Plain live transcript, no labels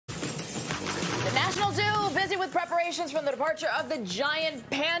busy with preparations from the departure of the Giant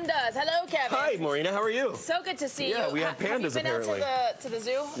Pandas. Hello, Kevin. Hi, Marina. How are you? So good to see you. Yeah, we have pandas, have you been apparently. out to the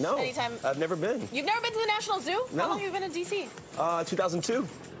zoo? No, Anytime? I've never been. You've never been to the National Zoo? No. How long have you been in D.C.? 2002.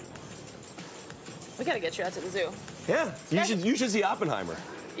 We got to get you out to the zoo. Yeah, you should see Oppenheimer.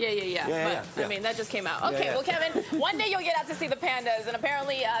 Yeah. I mean, that just came out. Okay, well, Kevin, one day you'll get out to see the pandas, and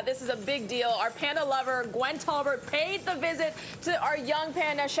apparently this is a big deal. Our panda lover, Gwen Talbert, paid the visit to our young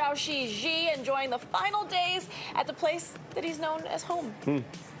panda, Xiaoxi Ji, enjoying the final days at the place that he's known as home.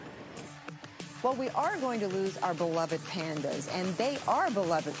 Well, we are going to lose our beloved pandas, and they are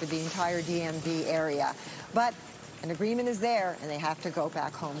beloved for the entire DMV area. But an agreement is there, and they have to go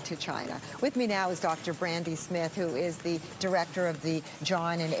back home to China. With me now is Dr. Brandy Smith, who is the director of the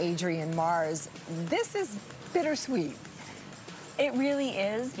John and Adrian Mars. This is bittersweet. It really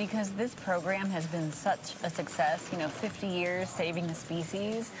is, because this program has been such a success, 50 years saving the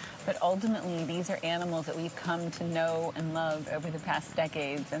species, but ultimately these are animals that we've come to know and love over the past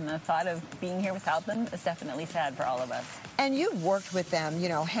decades, and the thought of being here without them is definitely sad for all of us. And you've worked with them,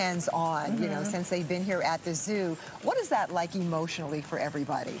 hands-on, since they've been here at the zoo. What is that like emotionally for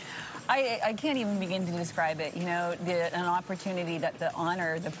everybody? I can't even begin to describe it. An opportunity, the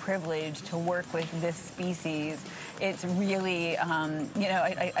honor, the privilege to work with this species. It's really,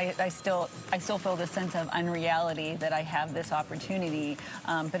 I still feel this sense of unreality that I have this opportunity,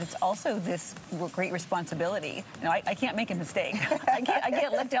 but it's also this great responsibility. I can't make a mistake. I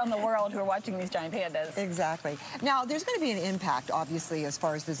can't let down the world who are watching these giant pandas. Exactly. Now, there's going to be an impact, obviously, as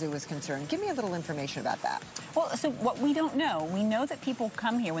far as the zoo is concerned. Give me a little information about that. Well, so what we don't know, we know that people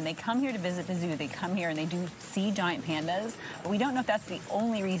come here. When they come here to visit the zoo, they come here and they do see giant pandas, but we don't know if that's the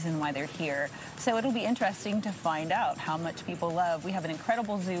only reason why they're here. So it'll be interesting to find out how much people love. We have an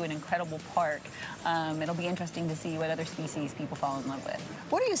incredible zoo, an incredible park. It'll be interesting to see what other species people fall in love with.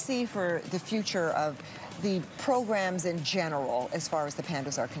 What do you see for the future of the programs in general as far as the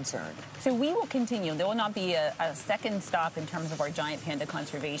pandas are concerned? So we will continue. There will not be a second stop in terms of our giant panda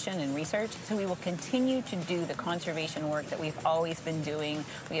conservation and research. So we will continue to do the conservation work that we've always been doing.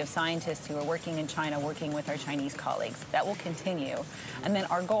 We have scientists who are working in China, working with our Chinese colleagues. That will continue. And then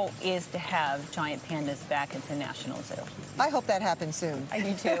our goal is to have giant pandas back at the National Zoo. I hope that happens soon. I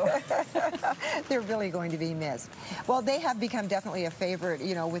do too. They're really going to be missed. Well, they have become definitely a favorite,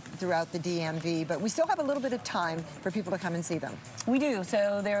 throughout the DMV, but we still have a little bit of time for people to come and see them. We do.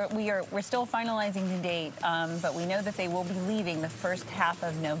 So we're still finalizing the date, but we know that they will be leaving the first half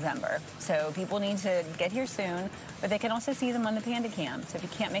of November. So people need to get here soon, but they can also see them on the Panda Cam. So if you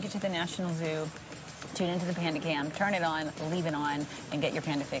can't make it to the National Zoo, tune into the Panda Cam, turn it on, leave it on, and get your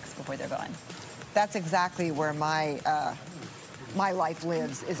panda fix before they're gone. That's exactly where my life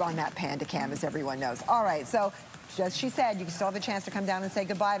lives, is on that Panda Cam, as everyone knows. All right, so as she said, you still have a chance to come down and say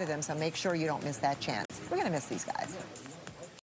goodbye to them, so make sure you don't miss that chance. We're going to miss these guys.